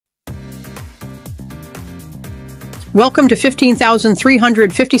Welcome to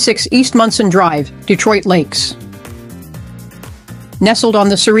 15,356 East Munson Drive, Detroit Lakes. Nestled on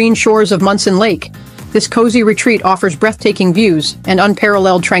the serene shores of Munson Lake, this cozy retreat offers breathtaking views and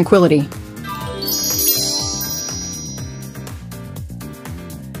unparalleled tranquility.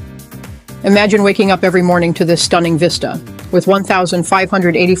 Imagine waking up every morning to this stunning vista. With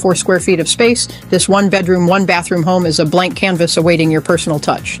 1,584 square feet of space, this one-bedroom, one-bathroom home is a blank canvas awaiting your personal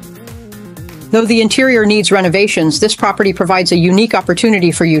touch. Though the interior needs renovations, this property provides a unique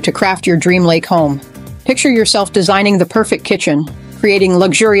opportunity for you to craft your dream lake home. Picture yourself designing the perfect kitchen, creating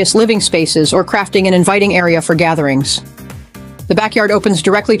luxurious living spaces, or crafting an inviting area for gatherings. The backyard opens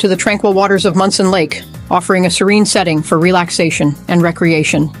directly to the tranquil waters of Munson Lake, offering a serene setting for relaxation and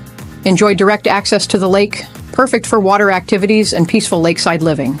recreation. Enjoy direct access to the lake, perfect for water activities and peaceful lakeside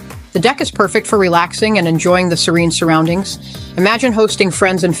living. The deck is perfect for relaxing and enjoying the serene surroundings. Imagine hosting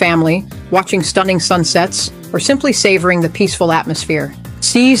friends and family, watching stunning sunsets, or simply savoring the peaceful atmosphere.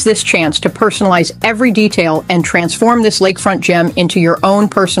 Seize this chance to personalize every detail and transform this lakefront gem into your own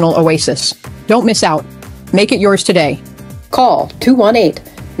personal oasis. Don't miss out. Make it yours today. Call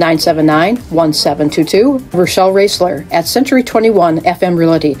 218-979-1722, Rochelle Roesler at Century 21 FM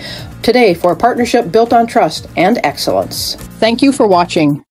Realty today for a partnership built on trust and excellence. Thank you for watching.